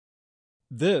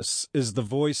This is the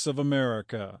voice of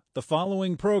America. The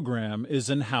following program is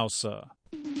in Hausa.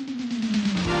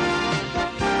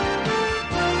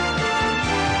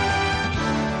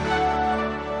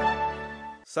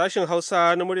 Sashen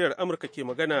Hausa na muryar Amurka ke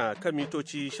magana kan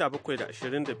mitoci 17 da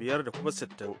 25 da kuma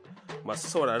 60. Masu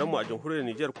sauraron mu a jamhuriyar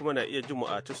Nijar kuma na iya jin mu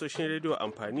a tasoshin rediyo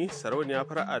amfani, sarauniya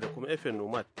fara'a da kuma FM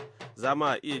Nomad. Za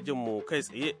ma iya jin mu kai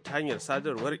tsaye ta hanyar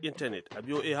sadarwar intanet a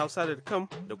voahausa.com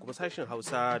da kuma sashen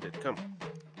hausa.com.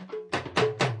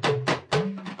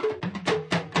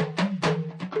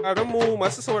 mu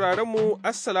masu sauraronmu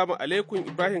assalamu alaikum,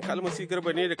 Ibrahim Kalmasi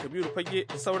Garba ne da Kabiru Fage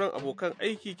da sauran abokan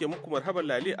aiki ke muku marhaban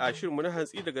lale a shirinmu na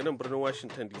hantsi daga nan birnin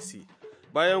Washington DC.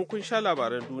 Bayan kun sha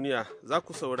labaran duniya za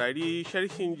ku saurari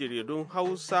sharhin jaridun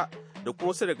Hausa da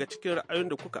kuma wasu daga cikin ra'ayoyin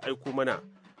da kuka aiko mana.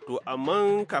 To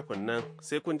amma kafin nan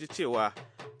sai kun ji cewa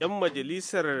 'yan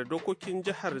majalisar dokokin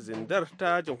jihar Zindar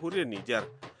ta jamhuriyar Nijar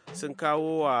sun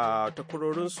kawo wa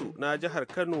takwarorinsu na jihar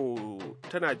Kano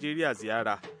ta Najeriya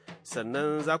ziyara.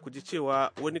 Sannan za ku ji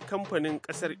cewa wani kamfanin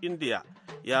ƙasar India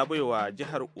ya baiwa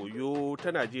jihar Oyo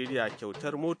ta Najeriya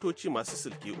kyautar motoci masu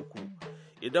silke 3.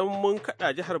 Idan mun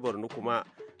kaɗa jihar Borno kuma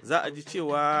za a ji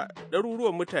cewa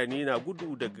ɗaruruwan mutane na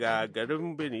gudu daga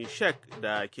garin Benishek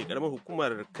da ke ƙaramar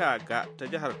hukumar Kaga ta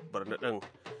jihar Borno ɗin.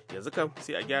 Yanzu kam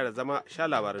sai a gyara zama sha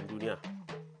labaran duniya.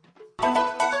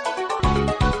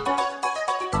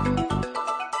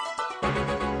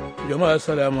 Jama'a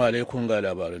assalamu alaikum ga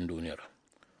labaran duniyar.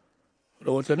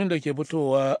 Rahotannin da ke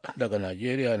fitowa daga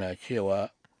Najeriya na cewa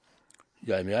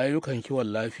jami'an ayyukan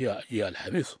kiwon lafiya a jiya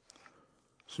Alhamis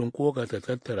sun kokata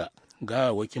tattara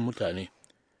gawawwakin mutane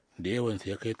da yawansu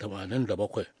ya kai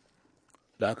 87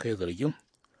 da aka yi zargin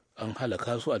an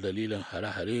halaka su a dalilin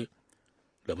hare-hare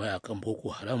da mayakan Boko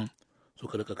Haram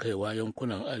suka rika kaiwa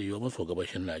yankunan arewa maso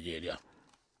gabashin Najeriya.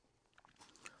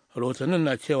 Rahotannin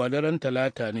na cewa daren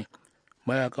talata ne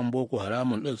mayakan Boko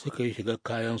Haramun ɗin suka yi shigar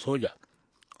kayan soja,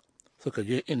 suka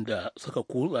je inda suka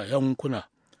kutsa yankuna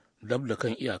dab da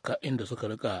kan iyaka inda suka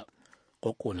rika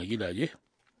kokkona gidaje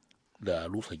da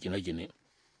rusa gine-gine.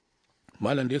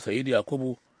 Malam dai Sa'id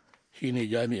Yakubu shine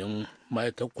jami'in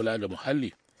ma'aikatar kula da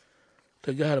muhalli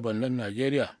ta jihar Bannan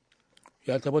Najeriya,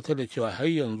 ya tabbatar da cewa har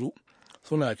yanzu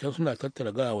suna can suna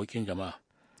tattara gawawakin jama'a.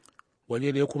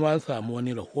 Waje dai kuma an samu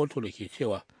wani rahoto da ke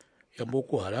cewa 'yan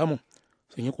Boko Haramun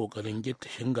sun yi ƙoƙarin gitta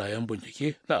shingayen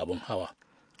bincike na abin hawa,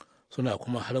 suna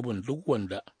kuma harbin duk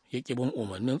wanda ya ƙi bin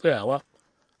umarnin tsayawa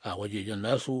a wajejen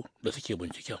nasu da suke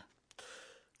binciken.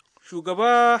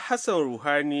 Shugaba Hassan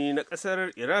Rouhani na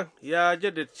ƙasar Iran ya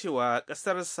jaddada cewa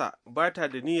ƙasarsa ba ta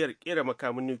da niyyar ƙera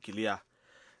makamin nukiliya,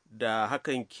 da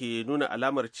hakan ke nuna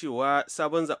alamar cewa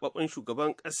sabon zaɓaɓɓen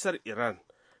shugaban ƙasar Iran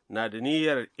na da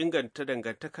niyyar inganta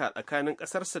dangantaka tsakanin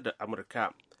ƙasarsa da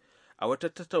Amurka. A wata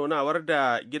tattaunawar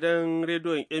da gidan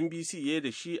rediyon NBC ya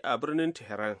da shi a birnin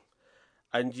Tehran,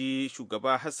 an ji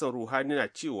shugaba Hassan Rouhani na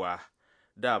cewa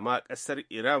dama ƙasar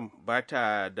Iran ba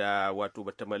ta da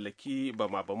bata mallaki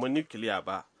bama-baman nukiliya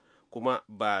ba, kuma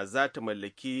ba za ta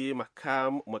mallaki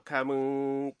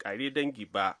makamin ƙare dangi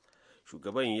ba.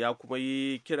 Shugaban ya kuma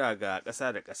yi kira ga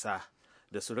ƙasa da ƙasa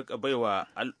da su rika baiwa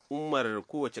al'ummar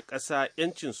kowace ƙasa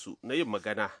 'yancinsu na yin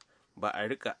magana, ba a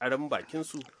rika aron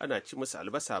bakinsu ana ci musu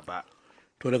albasa ba.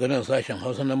 To daga nan sashen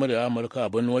Hausa na murya Amurka a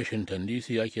birnin Washington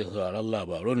DC ake sauraron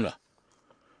labarun nan.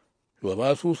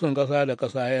 Shugaba susun ƙasa da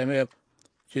ƙasa IMF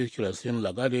Christine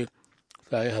Lagarde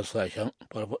ta yi hasashen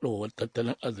farfadowar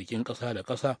tattalin arzikin ƙasa da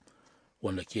ƙasa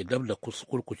wanda ke dab da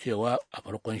kurkucewa a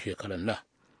farkon shekarar nan,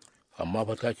 amma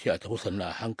fa ta ce a tafi sannan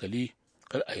a hankali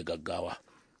kar a yi gaggawa.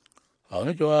 A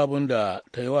wani jawabin da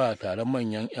ta yi wa taron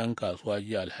manyan 'yan kasuwa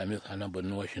jiya Alhamis a nan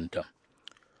birnin Washington,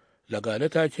 Lagarde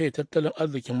ta ce tattalin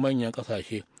arzikin manyan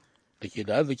ƙasashe da ke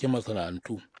da arzikin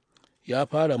masana'antu ya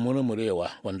fara murmurewa,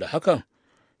 wanda hakan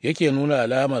yake nuna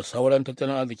alamar sauran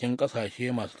tattalin arzikin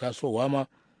ƙasashe masu tasowa ma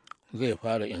zai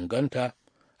fara inganta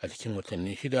a cikin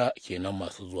watanni 6 kenan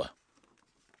masu zuwa.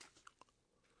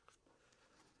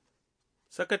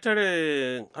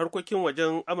 Sakataren harkokin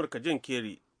wajen Amurka John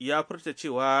Kerry ya furta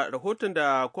cewa rahoton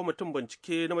da kwamitin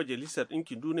bincike na Majalisar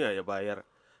Ɗinkin Duniya ya bayar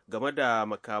game da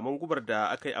makaman gubar da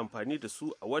aka yi amfani da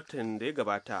su a watan da ya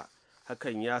gabata,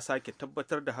 hakan ya sake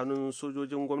tabbatar da hannun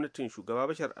sojojin gwamnatin shugaba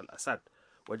Bashar al-Assad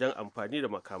wajen amfani da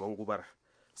makaman gubar.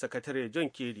 Sakatare John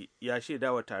Kerry ya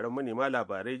shaida wa taron manema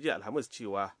labarai jiya Alhamis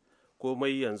cewa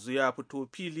komai yanzu ya fito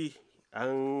fili,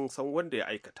 an san wanda ya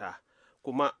aikata,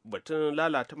 kuma batun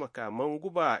lalata makaman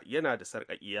guba yana da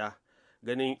sarƙaƙiya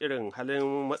ganin irin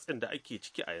halin matsin da ake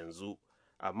ciki a yanzu.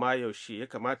 Amma yaushe ya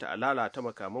kamata a lalata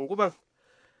makaman guban?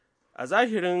 A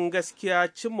zahirin gaskiya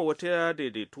cimma wata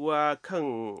daidaituwa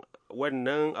kan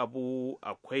wannan abu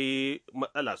akwai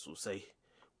matsala sosai.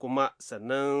 kuma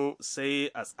sannan sai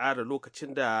a tsara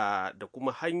lokacin da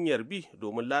kuma hanyar bi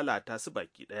domin lalata su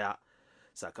baki ɗaya.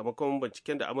 Sakamakon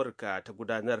binciken da Amurka ta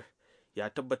gudanar ya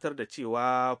tabbatar da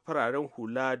cewa fararen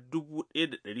hula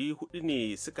 1,400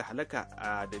 ne suka halaka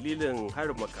a dalilin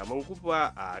harin makaman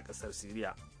guba a ƙasar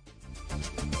Siriya.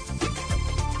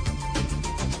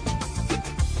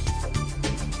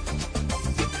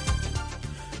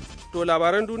 To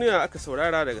labaran duniya aka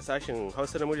saurara daga sashen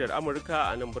Hausa na muryar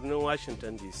Amurka a nan birnin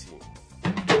Washington DC.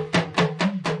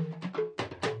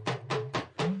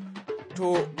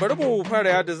 To bari mu fara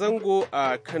yada zango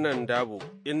a kanan dabo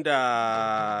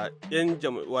inda 'yan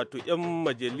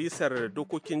majalisar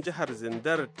dokokin jihar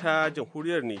Zindar ta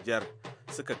jamhuriyar Nijar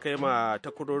suka kai ma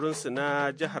takwarorinsu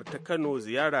na jihar ta Kano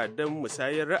ziyara don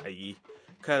musayar ra'ayi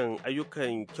kan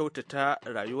ayyukan kyautata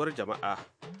rayuwar jama'a.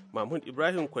 Mahmud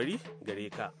Ibrahim Kwari gare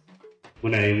ka.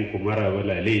 Muna yi muku maraba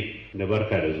lale da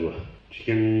barka da zuwa.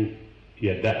 Cikin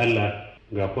yadda Allah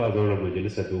ga ku a zauren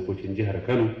majalisar dokokin jihar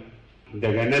Kano.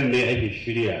 Daga nan ne ake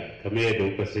shirya kamar yadda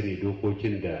kuka sani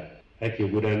dokokin da ake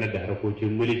gudanar da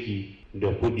harkokin mulki da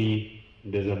kuɗi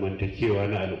da zamantakewa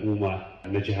na al'umma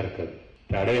na jihar Kano.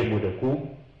 Tarayyar mu da ku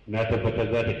na tabbatar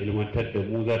za ta ilmantar da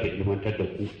mu, za ta ilmantar da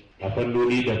ku a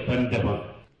fannoni daban-daban.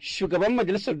 Shugaban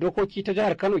Majalisar Dokoki ta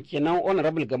Jihar Kano kenan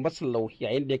Honorable Gambo Sallau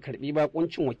yayin da ya karbi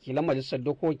bakuncin wakilan Majalisar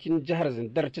Dokokin Jihar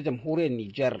Zindar ta Jamhuriyar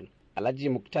Nijar. Alhaji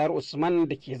Muktar Usman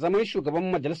da ke zaman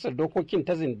shugaban Majalisar Dokokin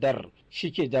ta Zindar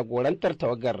shi ke jagorantar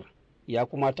tawagar. Ya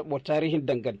kuma taɓo tarihin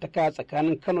dangantaka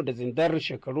tsakanin Kano da Zindar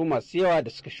shekaru masu yawa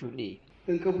da suka shuɗe.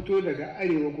 In ka fito daga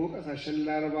arewa ko ƙasashen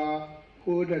Larabawa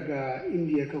ko daga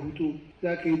Indiya ka fito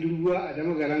za ka yi durguwa a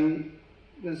Damagaran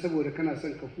don saboda kana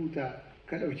son ka huta.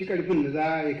 Ka ɗauki ƙarfin da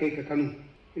za ya kai ka Kano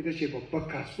ita ce babbar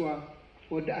kasuwa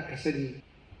wadda aka sani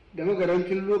da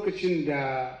magarantin lokacin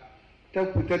da ta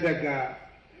fita daga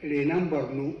renan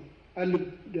Borno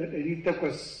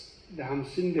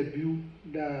 1852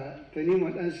 da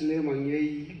Tanima ɗan Suleiman ya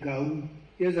yi garu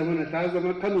ya zama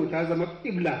Kano ta zama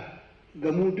ƙibla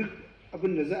ga mu duk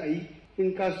abin da za a yi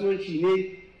in kasuwanci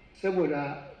ne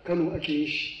saboda Kano ake yin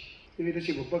shi ita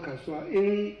ce babbar kasuwa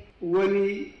in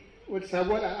wata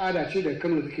sabuwar al'ada ce da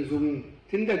Kano take zo mu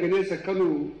tun daga nesa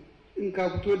Kano in ka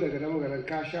fito daga damagaran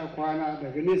ka sha kwana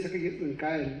daga nesa kake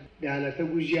tsinkayen da halata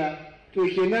gujiya to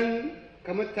kenan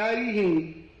kamar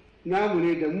tarihin namu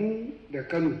ne da mu da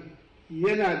Kano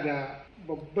yana da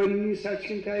babban nisa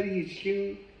cikin tarihi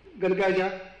cikin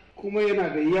gargajiya kuma yana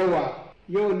da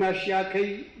yawan nashi ya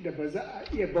kai da ba za a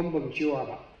iya bambancewa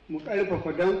ba mu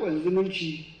ƙarfafa danƙon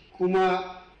zumunci kuma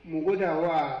mu gwada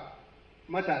wa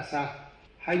matasa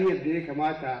hanyar da ya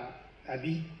kamata a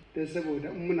bi don saboda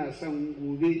in muna son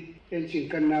gobe yancin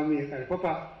kan namu ya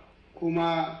karfafa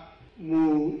kuma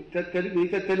mu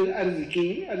tattalin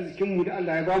arzikinmu da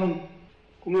Allah ya bamu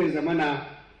kuma ya zamana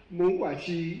mun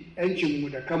kwaci yancinmu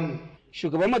da kanmu.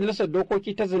 Shugaban Majalisar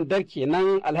Dokoki ta Zindar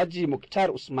kenan Alhaji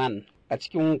Muktar Usman. A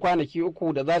cikin kwanaki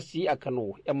uku da za su yi a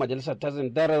Kano, 'yan majalisar ta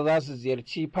Zindar za su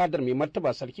ziyarci fadar mai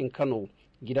martaba sarkin Kano,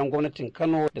 gidan gwamnatin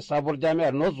Kano da sabuwar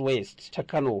jami'ar Northwest ta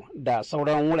Kano da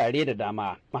sauran wurare da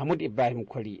dama. Mahmud Ibrahim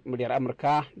Kwari, muryar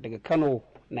Amurka daga Kano,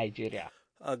 Nigeria.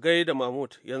 A gaida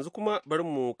Mahmud, yanzu kuma bari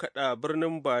mu kaɗa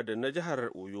birnin Badin na jihar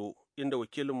Oyo, inda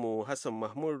wakilinmu Hassan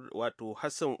Mahmud wato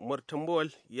Hassan Umar Tambawal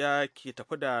ya ke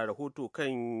tafi da rahoto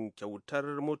kan kyautar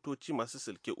motoci masu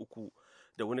silke uku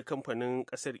da wani kamfanin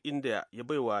ƙasar India ya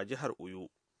baiwa jihar Oyo.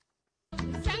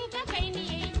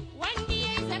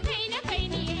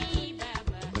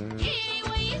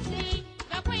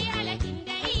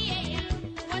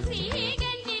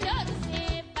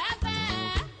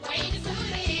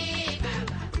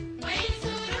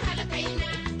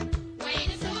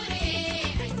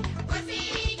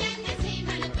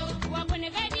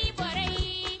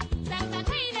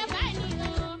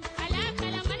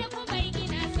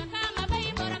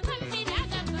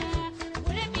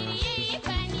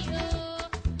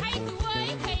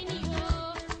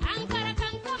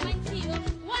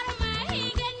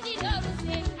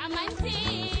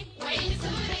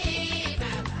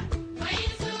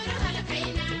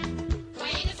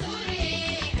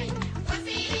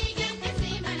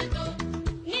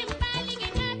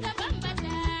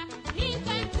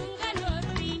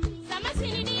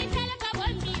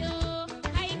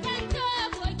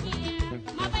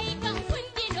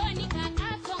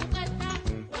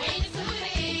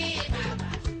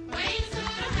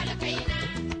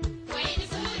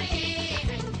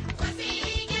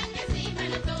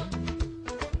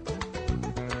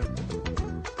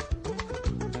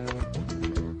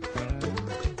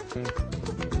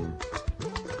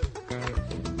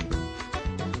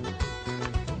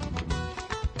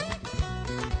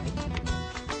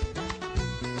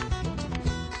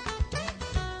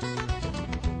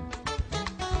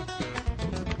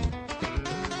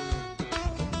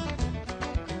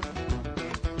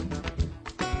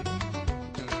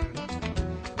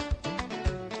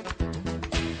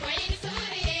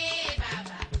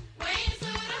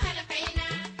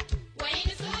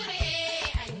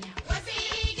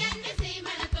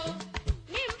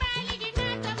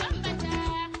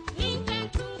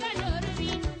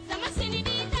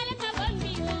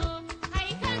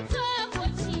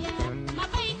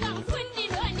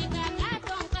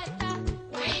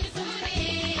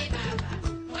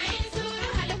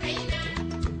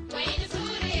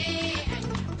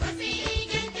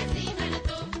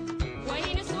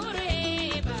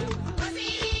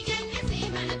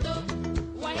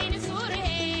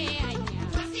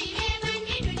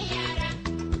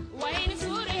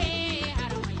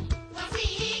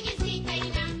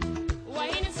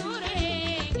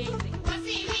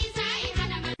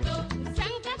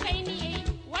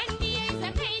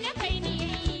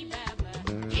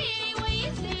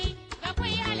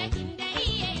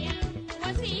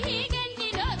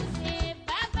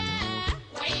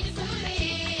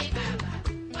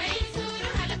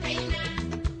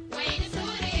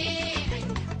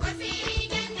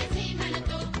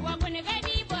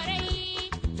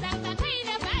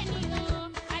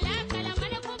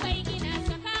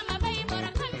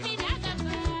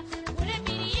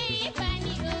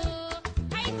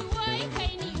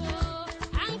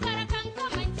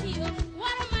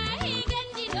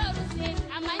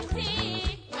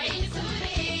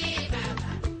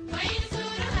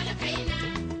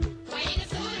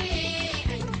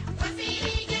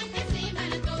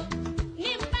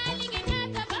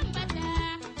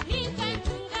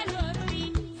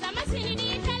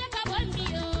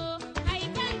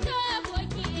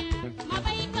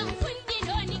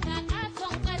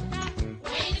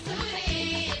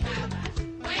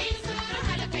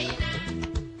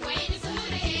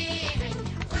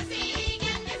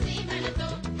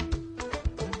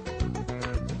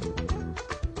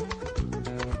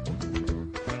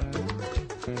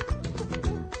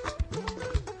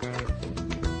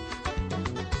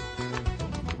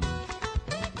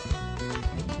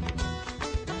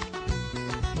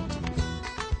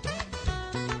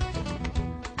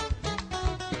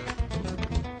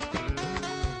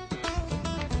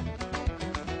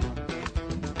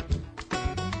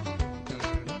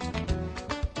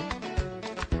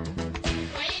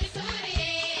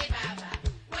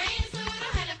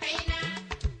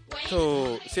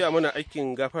 To sai a mana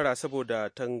aikin gafara saboda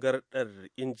tangarɗar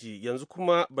inji, yanzu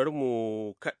kuma bari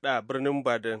mu kaɗa birnin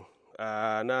Badan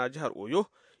na jihar Oyo,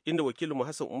 inda wakilinmu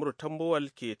Hassan Umaru Tambowal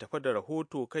ke tafa da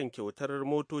rahoto kan kyautar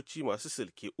motoci masu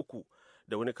silke 3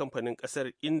 da wani kamfanin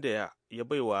ƙasar Indiya ya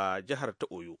baiwa jihar ta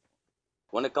Oyo.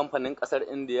 Wani kamfanin kasar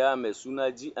Indiya mai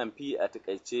suna GMP a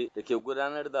takaice da ke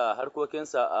gudanar da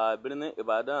harkokinsa a birnin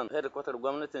Ibadan, hedkwatar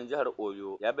gwamnatin jihar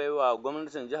Oyo, ya baiwa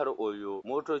gwamnatin jihar Oyo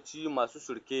motoci masu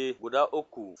surke guda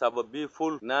 3 sababbi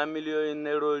full na miliyoyin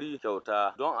nairori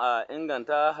kyauta don a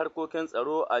inganta harkokin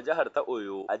tsaro a jihar ta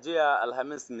Oyo. A jiya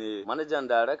Alhamis ne manajan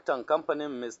daraktan kamfanin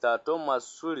Mr. Thomas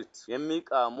Surit ya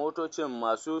mika motocin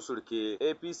masu surke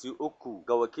APC 3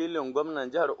 ga wakilin gwamnan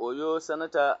jihar Oyo,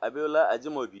 Sanata Abiola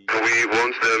Ajimobi. We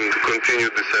want them to continue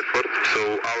this effort so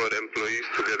our employees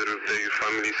together with their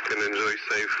families can enjoy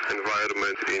safe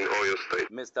environment in Oyo State.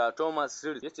 Mr. Thomas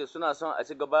Shirin yace suna son a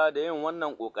ci gaba da yin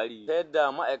wannan kokari ta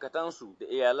yadda ma'aikatansu da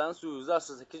iyalansu za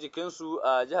su saki jikinsu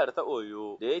a jihar ta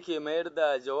Oyo. Da yake mayar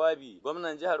da jawabi,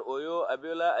 gwamnan jihar Oyo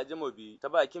Abiola Ajimobi ta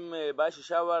bakin mai bashi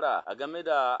shawara a game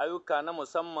da ayyuka na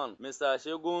musamman Mr.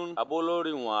 Shegun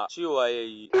Abolorinwa cewa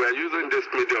yayi. We are using this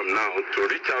medium now to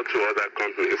reach out to other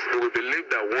companies. We believe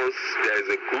that once there is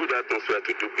a good atmosphere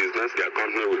to do business, their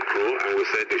company will grow, and we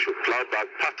said they should plow back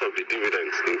part of the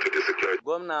dividends into the security.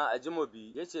 Gwamna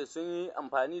Ajimobi ya ce sun yi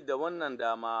amfani da wannan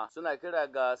dama suna kira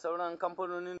ga sauran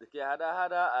kamfanonin da ke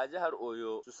hada-hada a jihar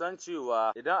Oyo su san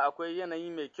cewa idan akwai yanayi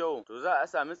mai kyau to za a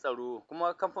sami tsaro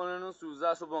kuma kamfanonin su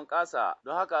za su bunƙasa,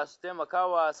 don haka su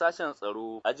taimakawa sashen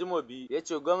tsaro. Ajimobi ya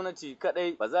ce gwamnati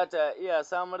kadai ba za ta iya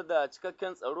samar da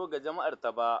cikakken tsaro ga jama'ar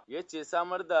ta ba. Ya ce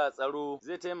samar da tsaro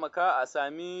zai taimaka a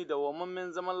sami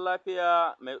dawwammamin zaman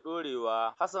lafiya mai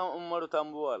ɗorewa. Hassan Umaru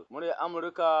Tambuwal, murya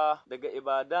Amurka daga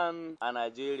Ibadan a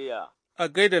Najeriya. A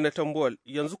gaida na Tambuwal,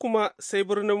 yanzu kuma sai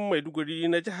birnin Maiduguri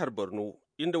na jihar Borno,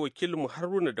 inda wakilinmu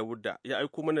Haruna Dawuda ya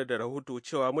aiko mana da rahoto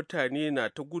cewa mutane na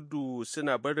ta gudu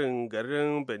suna barin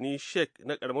garin Bani Sheikh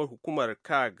na ƙaramar hukumar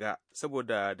Kaga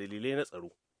saboda dalilai na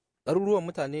tsaro. Ɗaruruwan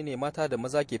mutane ne mata da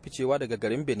maza ke ficewa daga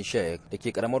garin Benishek da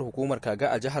ke karamar hukumar Kaga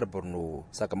a jihar Borno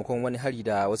sakamakon wani hari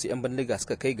da wasu 'yan bindiga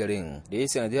suka kai garin da ya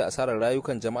sanadiyar asarar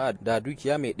rayukan jama'a da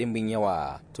dukiya mai ɗimbin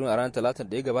yawa. Tun a ranar Talatar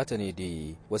da ya gabata ne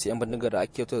dai wasu 'yan bindiga da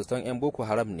ake kyautar zaton 'yan Boko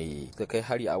Haram ne suka kai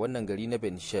hari a wannan gari na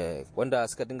Benishek wanda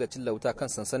suka dinga cilla wuta kan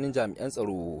sansanin jami'an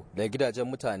tsaro da gidajen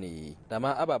mutane da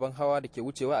ma ababen hawa da ke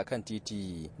wucewa a kan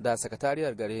titi da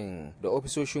sakatariyar garin da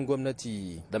ofisoshin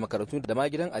gwamnati da makarantu da ma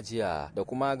gidan ajiya da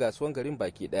kuma ga kasuwan garin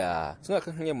baki daya. Suna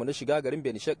kan hanyar mu na shiga garin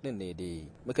Benishek din ne dai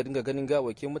muka dinga ganin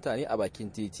gawakin mutane a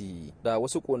bakin titi da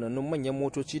wasu konannun manyan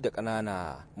motoci da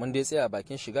kanana. Mun dai tsaya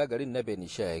bakin shiga garin na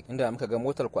Benishek inda muka ga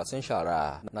motar kwasan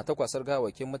shara na ta kwasar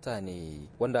gawakin mutane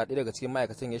wanda ɗaya daga cikin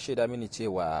ma'aikatan ya shaida mini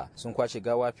cewa sun kwashe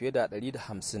gawa fiye da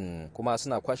 150 kuma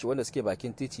suna kwashe wanda suke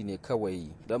bakin titi ne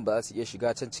kawai don ba za su iya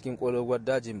shiga can cikin kololuwar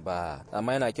dajin ba,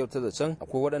 amma yana kyautar da can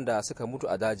akwai waɗanda suka mutu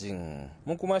a dajin.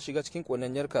 Mun kuma shiga cikin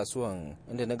konanniyar kasuwan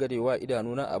inda na gadewa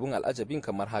idanuna abun al'ajabin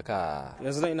kamar haka.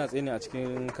 Yanzu ina tsaye ne a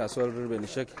cikin kasuwar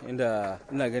Benishek inda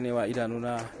ina ganewa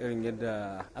idanuna irin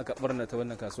yadda aka barnata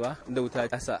wannan kasuwa inda wuta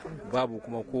kasa babu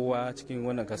kuma kowa cikin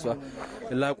wannan kasuwa.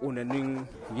 Illa ƙonannin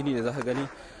gini da zaka gani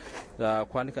da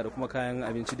kwanuka da kuma kayan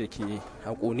abinci da ke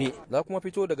hakone. Za kuma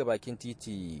fito daga bakin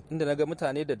titi inda naga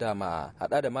mutane da dama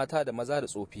hada da mata da maza da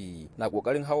tsofi na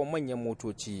kokarin hawan manyan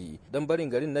motoci don barin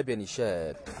garin na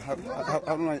Benishek.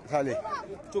 Haruna Sale.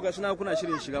 To gashi na kuna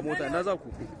shirin shiga mota, na za ku?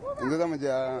 Yanzu zamu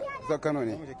je Kano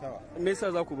ne. Me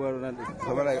yasa za ku bar nan din?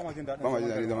 Saboda ba ma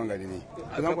jin zaman gari ne.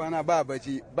 Idan kwana ba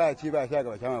bacci, ba ci ba sha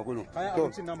gaba shama kullum. Kayan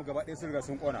abincin namu gaba ɗaya sun riga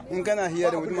sun kona. In kana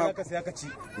hiya da mutum ka sai ka ci.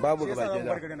 Babu gaba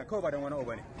ɗaya. Kawai ba dan wani abu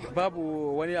bane.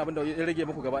 Babu wani abin da ya rage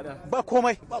muku gaba ɗaya? Ba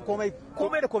komai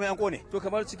da komai an kone. To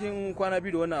kamar cikin kwana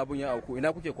biyu da wannan abun ya auku,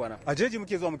 ina kuke kwana? A jeji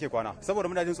muke zuwa muke kwana saboda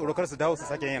muna jin tsoro kar su dawo su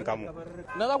sake yanka mu.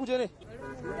 Na za ku je ne?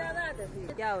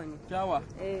 Kyawa ne. Kyawa.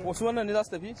 Wasu wannan ne za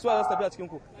su tafi? Su za su tafi a cikin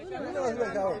ku?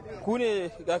 Ku ne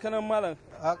ga kanan malam?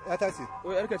 Ya tashi.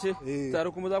 O yarka ce? Tare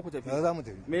kuma za ku tafi? Za mu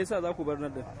tafi. Me yasa za ku bar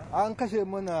nan din? An kashe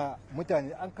mana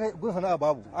mutane, an kai gun sana'a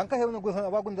babu. An kashe mana gun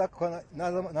sana'a babu da aka kwana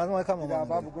na zama kama mu.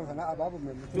 Babu gun sana'a babu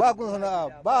mai. Ba gun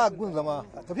sana'a, ba gun zama.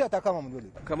 Tafiya ta kama mu dole.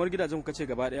 Kamar gidajen ku kace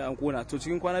gaba daya an kona. To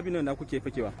cikin kwana biyu na kuke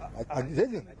fakewa? A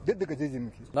jejin, daga jejin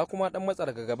muke. Na kuma dan matsa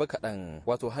daga gaba kaɗan,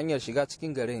 wato hanyar shiga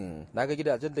cikin garin. Naga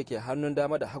gidajen da ke hannun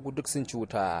dama da hagu duk sun ci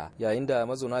wuta, yayin da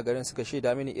mazauna garin suka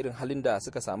shaida mini irin halin da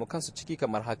suka samu kansu ciki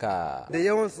kamar haka. Da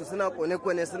yawansu suna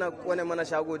kone-kone suna kone mana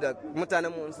shago da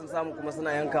mutanen mu sun samu kuma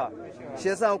suna yanka. Shi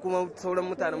yasa kuma sauran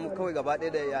mutanen mu kawai gaba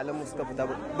ɗaya da iyalan mu suka fita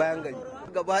bayan gari.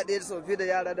 Gaba ɗaya da tsofi da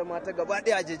yara da mata gaba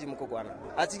ɗaya a jeji daji muka kwana.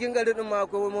 A cikin gari din ma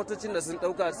akwai motocin da sun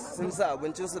dauka sun sa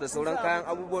abincinsu da sauran kayan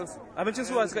abubuwan su. Abincin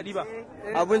su wa suka diba?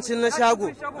 Abincin na shago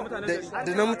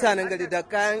da na mutanen gari da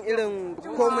kayan irin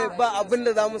komai ba abin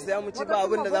da za mu saya mu ci ba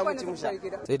abin da za mu ci mu sha.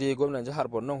 Sai dai gwamnan jihar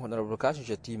Borno Honorable Kashi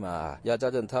Shettima ya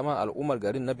jajanta ma al'ummar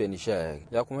garin na Benishek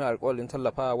ya kuma yi alƙawarin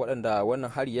tallafa waɗanda wannan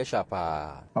hari ya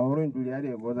shafa. A wurin duniya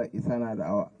da goza isana da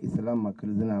awa Islam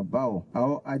makilzina bawo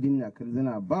awo addini na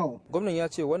kilzina bawo. Gwamnan ya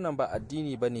ce wannan ba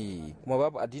addini bane kuma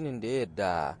babu addinin da ya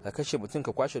yarda ka kashe mutum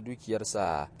ka kwashe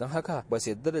dukiyarsa don haka ba su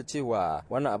yarda da cewa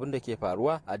wannan abin da ke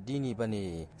faruwa addini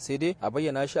bane sai dai a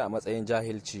bayyana shi a matsayin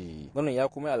jahilci. Gwamnan ya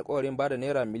kuma yi alƙawarin bada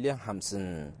naira miliyan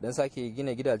 50 don sake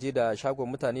gina gidaje da shagon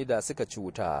mutane da suka ci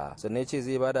wuta sannan ya ce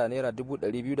zai bada naira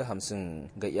 250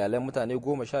 ga iyalan mutane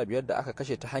 15 da aka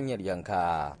kashe ta hanyar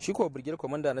yanka. Shi ko Brigadier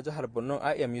Commander na jihar Borno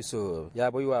IM Yusuf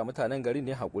ya baiwa mutanen garin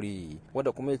ne hakuri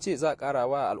wanda kuma ya ce za a ƙara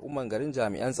wa al'umman garin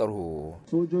jami'an tsaro.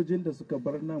 Sojojin da suka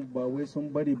bar nan ba wai sun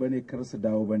bari bane kar su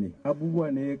dawo bane,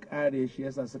 abubuwa ne ya ƙare shi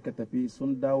yasa suka tafi,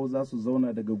 sun dawo za su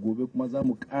zauna daga gobe kuma za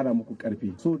mu ƙara muku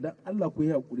ƙarfi. So dan Allah ku yi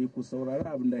hakuri ku saurari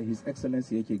abin da His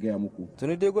Excellency yake gaya muku.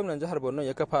 Tuni dai gwamnan jihar Borno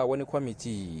ya kafa wani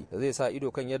kwamiti da zai sa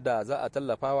ido kan yadda za a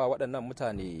tallafawa waɗannan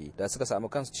mutane da suka samu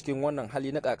kansu cikin wannan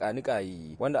hali na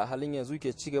kakanikayi wanda a halin yanzu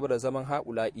ke ci gaba da zaman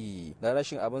haƙula'i da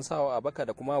rashin abin sawa a baka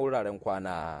da kuma wuraren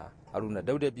kwana. Haruna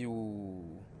Dauda biyu,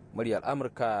 muryar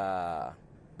Amurka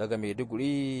daga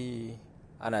Maiduguri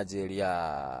a Najeriya.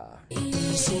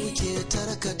 Suke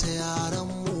tarkata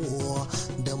yaranmu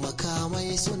da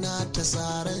makamai suna ta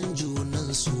saran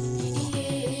junansu.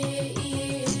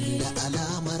 Da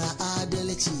alamar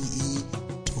adalci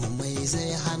to mai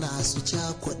zai hana su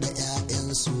cakuɗa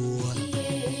 'ya'yansu.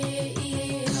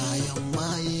 Kayan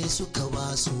maye suka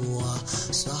basu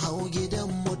su hau gidan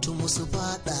mutum su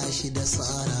fada shi da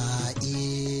tsara.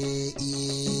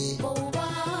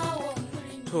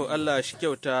 To Allah shi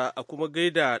kyauta a kuma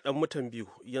gaida ɗan mutan biyu.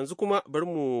 Yanzu kuma bar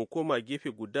mu koma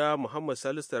gefe guda Muhammad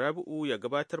Salisu Rabi'u ya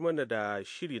gabatar mana da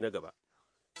shiri na gaba.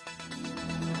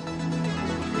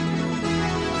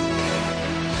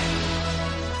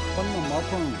 Wannan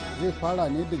makon zai fara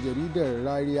ne da jaridar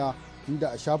Rariya inda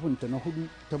a shafinta na 4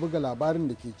 ta buga labarin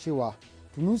da ke cewa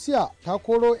Tunusiya ta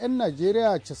koro 'yan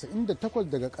Najeriya 98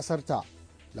 daga ƙasarta.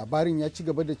 Labarin ya ci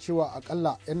gaba da cewa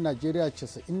akalla 'yan Najeriya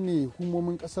 90 ne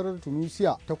hukumomin kasar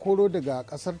Tunisia ta koro daga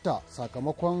kasarta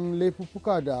sakamakon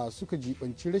laifuffuka da suka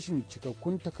jibanci rashin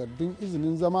cikakkun takardun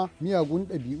izinin zama, miyagun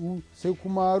ɗabi'u sai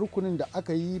kuma rukunin da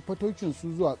aka yi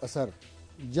fataucinsu zuwa kasar.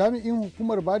 Jami'in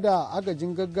hukumar bada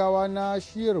agajin gaggawa na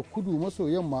shiyar kudu maso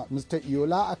yamma Mr.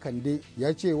 Iola Akande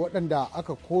ya ce waɗanda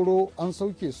aka koro an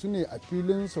sauke su ne a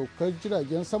filin saukar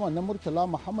jiragen sama na Murtala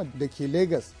Muhammad da ke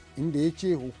Lagos, inda ya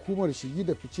ce hukumar shigi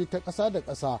da fice ta ƙasa da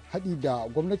ƙasa haɗi da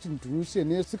gwamnatin Tunisia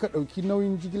ne suka ɗauki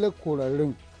nauyin jigilar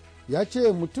korarrun. Ya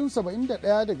ce mutum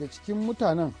 71 daga cikin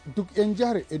mutanen duk 'yan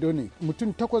jihar Edo ne,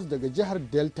 mutum 8 daga jihar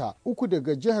Delta, 3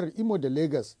 daga jihar Imo da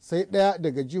Lagos, sai 1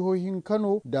 daga jihohin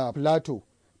Kano da Plateau.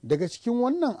 Daga cikin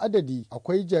wannan adadi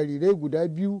akwai jarirai guda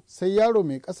 2, sai yaro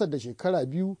mai ƙasa da shekara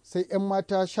 2, sai 'yan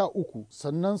mata 13,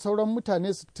 sannan sauran mutane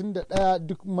 61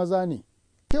 duk maza ne.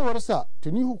 Cewarsa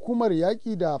tuni hukumar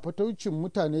yaƙi da fataucin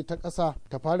mutane ta ƙasa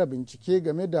ta fara bincike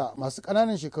game da masu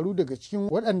ƙananan shekaru daga cikin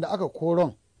waɗanda aka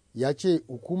koron. Ya ce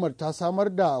hukumar ta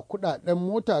samar da kuɗaɗen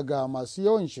mota ga masu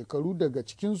yawan shekaru daga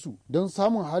cikinsu don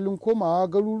samun halin komawa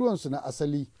garuruwansu na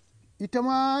asali. Ita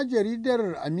ma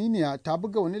jaridar Aminiya ta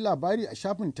buga wani labari a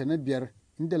shafinta na 5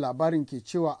 inda labarin ke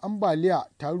cewa ambaliya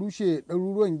ta rushe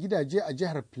ɗaruruwan gidaje a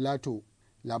jihar Filato.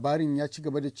 Labarin ya ci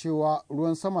gaba da cewa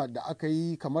ruwan sama da aka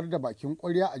yi kamar da bakin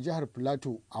ƙwarya a jihar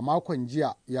Filato a makon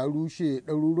jiya ya rushe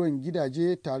ɗaruruwan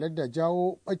gidaje tare da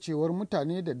jawo ɓacewar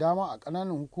mutane da dama a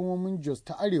ƙananan hukumomin Jos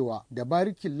ta Arewa da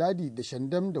Barikin Ladi da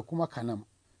Shandam da kuma Kanam.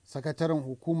 Sakataren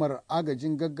hukumar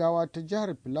agajin gaggawa ta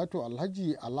jihar Filato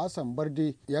Alhaji Alhassan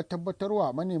Barde ya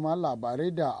tabbatarwa manema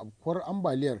labarai da afkuwar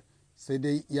ambaliyar, sai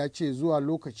dai ya ce zuwa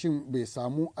lokacin bai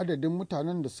samu adadin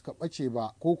mutanen da suka ɓace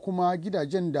ba ko kuma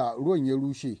gidajen da ruwan ya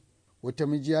rushe. Wata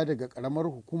mijiya daga ƙaramar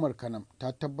hukumar Kanam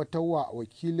ta tabbatar wa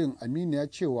wakilin Aminiya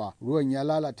cewa ruwan ya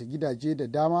lalata gidaje da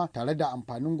dama tare da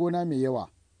amfanin gona mai yawa.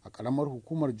 A ƙaramar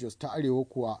hukumar Jos ta Arewa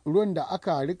kuwa ruwan da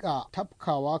aka rika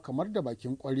tafkawa kamar da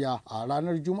bakin ƙwarya a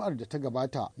ranar Juma'ar da ta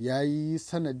gabata ya yi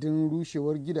sanadin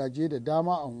rushewar gidaje da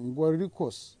dama a unguwar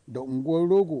Rikos da unguwar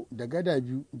Rogo da Gada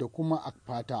Biyu da kuma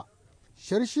Akfata.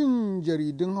 Sharshin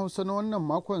jaridun Hausa na wannan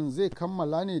makon zai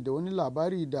kammala ne da wani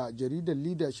labari da jaridar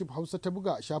Leadership Hausa ta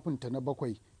buga a shafinta na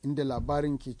 7, inda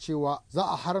labarin ke cewa za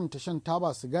a haramta shan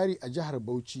taba sigari a jihar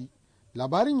Bauchi.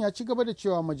 Labarin ya ci gaba da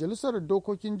cewa Majalisar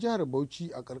Dokokin Jihar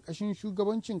Bauchi a ƙarƙashin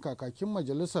shugabancin kakakin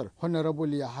majalisar Honorable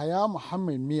Yahaya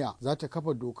Muhammad Miya za ta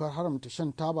kafa dokar haramta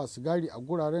shan taba sigari a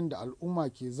guraren da al'umma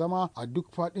ke zama a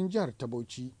duk faɗin jihar ta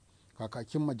Bauchi.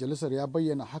 Kakakin majalisar ya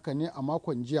bayyana haka ne a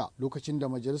makon jiya lokacin da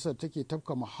majalisar take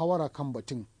tafka muhawara kan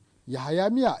batun. Yahaya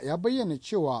Miya ya bayyana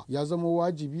cewa ya zama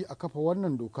wajibi a kafa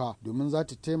wannan doka domin za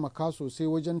ta taimaka sosai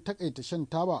wajen takaita shan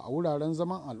taba a wuraren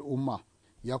zaman al'umma.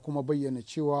 Ya kuma bayyana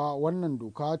cewa wannan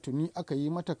doka tuni aka yi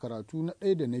mata karatu na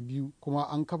 1 da na 2 kuma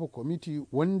an kafa kwamiti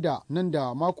wanda nan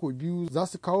da mako 2 za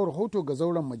su kawo rahoto ga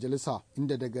zauren majalisa,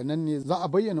 inda daga nan ne za a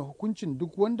bayyana hukuncin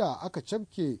duk wanda aka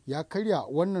cafke ya karya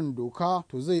wannan doka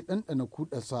to zai ɗanɗana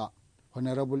kuɗarsa.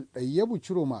 Honorable Ɗayyabu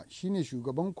Ciroma shine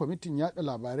shugaban kwamitin yada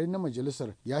labarai na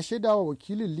majalisar, ya shaidawa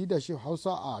wakilin Leadership Hausa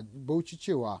a Bauchi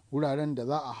cewa wuraren da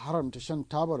za a haramta shan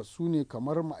tabar su ne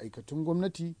kamar ma'aikatan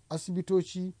gwamnati,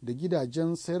 asibitoci da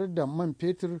gidajen sayar da man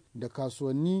fetur da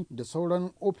kasuwanni da sauran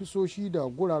ofisoshi da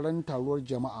guraren taruwar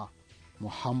jama'a.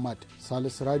 Muhammad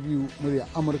Salisu Rabiu, murya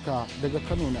Amurka daga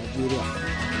Kano,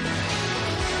 Najeriya.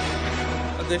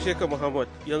 Gaishe ka Muhammad,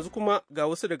 yanzu kuma ga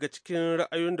wasu daga cikin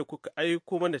ra'ayoyin da kuka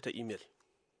aiko mana ta imel.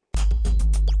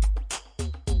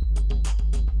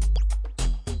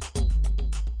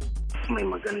 Mai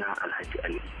magana Alhaji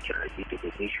Ali Kiraki daga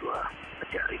Gaishuwa a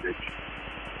jihar Yobe.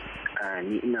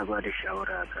 Ni ina ba da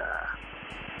shawara ga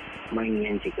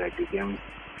manyan jigajigen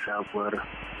sabuwar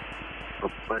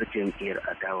babbar jam'iyyar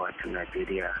adawa ta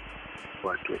Najeriya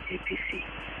wato APC.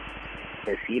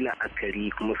 Da su yi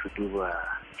la'akari kuma su duba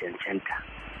cancanta.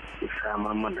 Su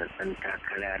samar mana ɗan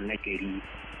takara na gari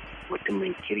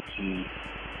mutumin kirki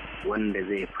wanda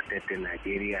zai fitar da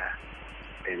Najeriya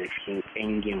daga cikin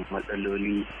ƙangin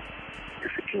matsaloli da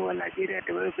suke wa Najeriya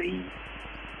da baibayi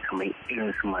kamar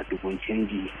irin su madugun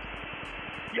canji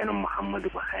janar Muhammadu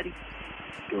Buhari.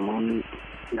 Domin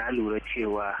na lura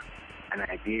cewa a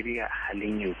Najeriya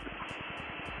halin yanzu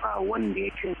ba wanda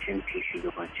ya cancanta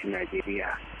shugabancin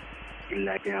Najeriya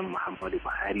illa janar Muhammadu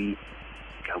Buhari,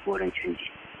 jagoran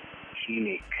canji. Shi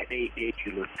ne kaɗai ɗaya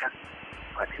tilo tak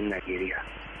fatin Najeriya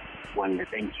wanda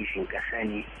ɗan kishin ƙasa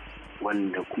ne,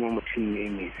 wanda kuma mutum ne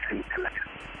mai son talaka,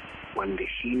 wanda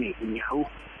shi ne in ya hau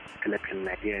talakan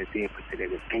Najeriya zai fita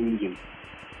daga dangin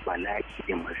bala'i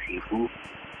da masifu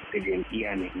da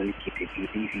jam'iyya mai mulki ta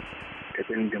PDP ta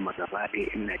tsindama gaba ɗaya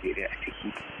 'yan Najeriya a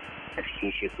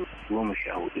cikin shekaru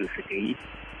 14 suka yi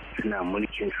suna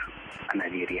mulkinsu a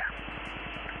Najeriya.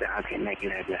 Da haka ina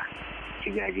kira ga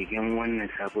shigajigen wannan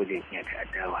sabo jam'iyya ta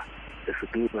adawa da su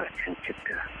duba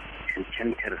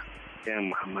cancantar janar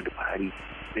Muhammadu Buhari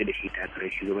da shi takarar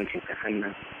shugabancin kasar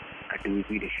nan a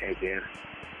 2015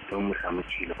 don mu samu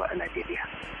ci gaba a Najeriya.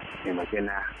 Mai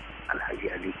magana Alhaji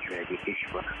Ali Kiraje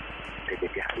Keshiwa daga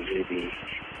jihar Yobe,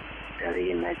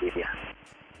 tarayyar Najeriya.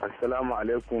 Assalamu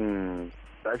alaikum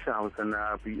sashen Hausa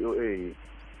na BOA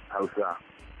Hausa.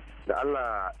 Da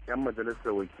Allah 'yan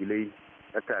majalisar wakilai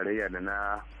na tarayya da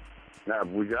na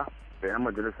Abuja da 'yan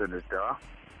majalisar dattawa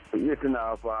ku iya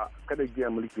tunawa fa kada giya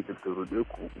mulki ta tsoroɗe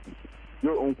ku.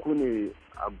 Yau in ku ne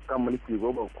a kan mulki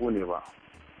gobe ku ne ba.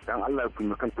 Dan Allah ku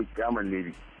yi kanku kyaman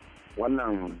lebe.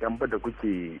 Wannan damba da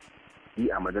kuke yi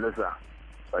a majalisa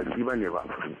ba shi bane ba.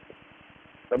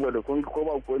 Saboda kun ko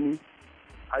ba ko ni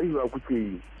haihuwa kuke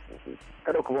yi.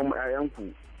 Kada ku bar mu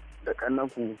 'ya'yanku da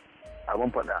kannanku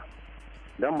abin faɗa.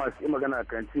 Dan masu yi magana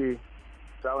kan ce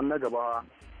sawun na gabawa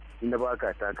inda ba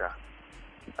ka taka.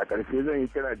 A ƙarshe zan yi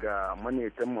kira ga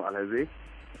maniyyatanmu alhazai,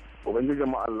 ubangijin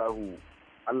mu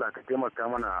Allah ka taimaka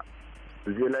mana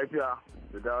su je lafiya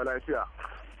su dawo lafiya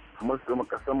kuma su zama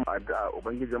ƙasar mu addu'a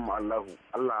ubangijin mu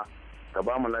Allah ka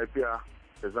ba mu lafiya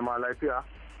da zama lafiya,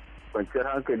 kwanciyar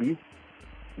hankali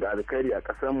da alkhairi a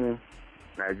ƙasar mu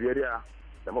Najeriya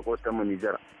da makwabtan mu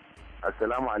Nijar.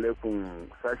 Assalamu alaikum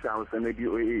sashen Hausa na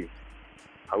BOA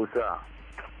Hausa.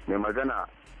 Mai magana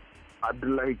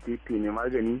Abdullahi Kefi ne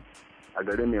magani a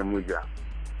garin Memuja.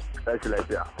 Tashi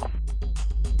lafiya.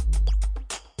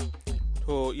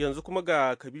 To yanzu kuma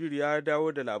ga Kabiru ya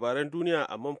dawo da labaran duniya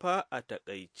a manfa a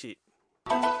takaice.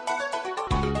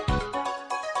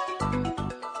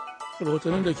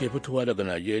 Rahotannin da ke fitowa daga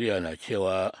Najeriya na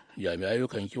cewa jami'ai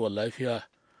ayyukan kiwon lafiya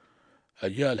a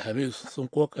jiya Alhamis sun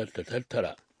kokarta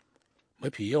tattara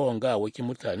mafi yawan gawakin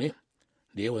mutane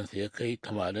da yawansa ya kai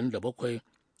 87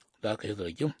 da aka yi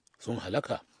zargin sun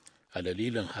halaka a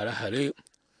dalilin hare-hare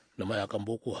da mayakan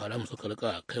Boko Haram suka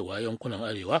rika kaiwa yankunan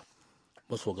arewa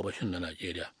maso gabashin na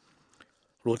Najeriya.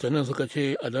 Rahotannin suka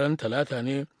ce a daren talata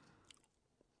ne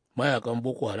mayakan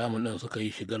Boko Haram ɗin suka yi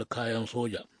shigar kayan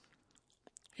soja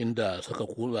inda suka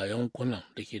kula yankunan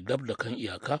da ke dab da kan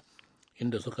iyaka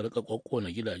inda suka rika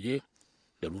kokkona gidaje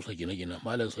da rusa gine-gine.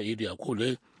 Malam Sa'idu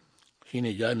Yakule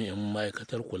shine jami'in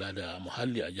ma'aikatar kula da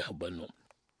muhalli a jihar Borno.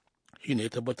 Shine ya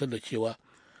tabbatar da cewa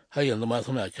har yanzu ma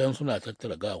suna can suna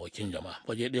tattara gawakin jama'a.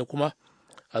 Waje ɗaya kuma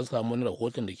an samu wani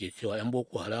rahoton da ke cewa 'yan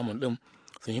boko haramun ɗin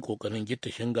sun yi ƙoƙarin gitta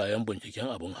shingayen binciken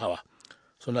abin hawa,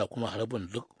 suna kuma harbin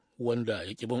duk wanda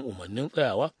ya ƙi bin umarnin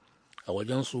tsayawa a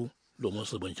wajensu domin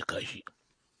su bincika shi.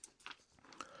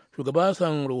 Shugaba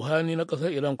Hassan Rouhani na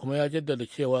ƙasar Iran kuma ya jaddada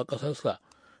cewa ƙasarsa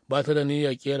ba ta da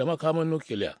niyyar ƙera makaman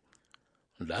nukiliya,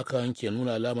 da hakan ke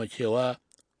nuna alamar cewa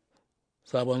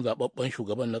sabon zaɓaɓɓen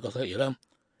shugaban na ƙasar Iran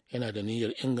yana da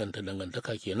niyyar inganta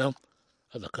dangantaka kenan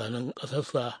a tsakanin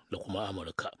ƙasarsa da kuma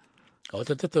Amurka. A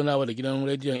wata tattaunawa da gidan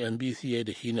rediyon NBC ya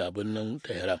da shi ne a birnin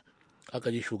Tehran,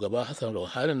 aka ji shugaba Hassan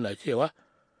Rouhani na cewa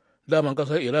daman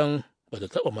ƙasar Iran ba ta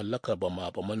taɓa mallakar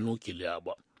bama-baman nukiliya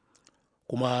ba,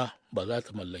 kuma ba za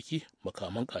ta mallaki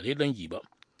makaman kare dangi ba.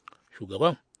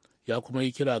 Shugaban ya kuma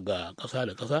yi kira ga ƙasa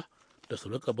da ƙasa da su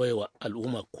rika baiwa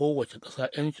al'umma kowace ƙasa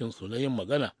 'yancinsu na yin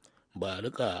magana, ba a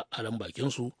rika aran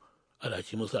bakinsu ana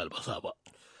ci musu albasa ba.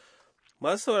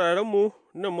 Masu sauraron mu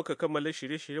nan muka kammala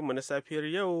shirye-shiryenmu na safiyar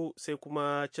yau, sai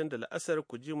kuma can da la'asar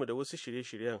ku ji mu da wasu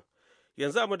shirye-shiryen.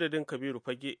 Yanzu a madadin Kabiru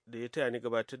Fage da ya taya ni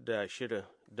gabatar da shirin,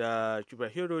 da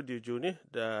Kibahiro Dejone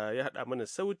da ya haɗa mana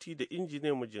sauti, da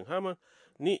injiniyan mu Jinhaman,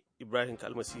 ni Ibrahim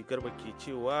Kalmasi Garba ke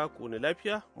cewa ku ni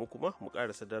lafiya, mu kuma mu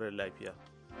ƙarasa daren lafiya.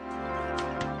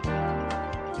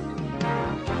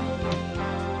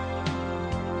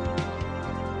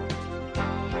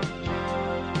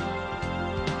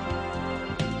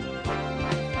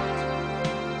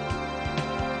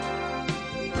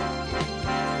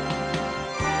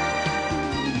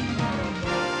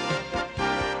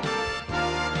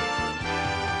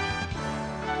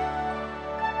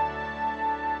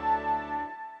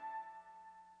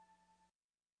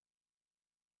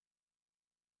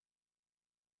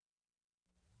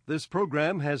 This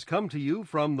program has come to you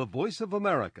from the Voice of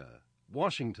America,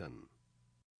 Washington.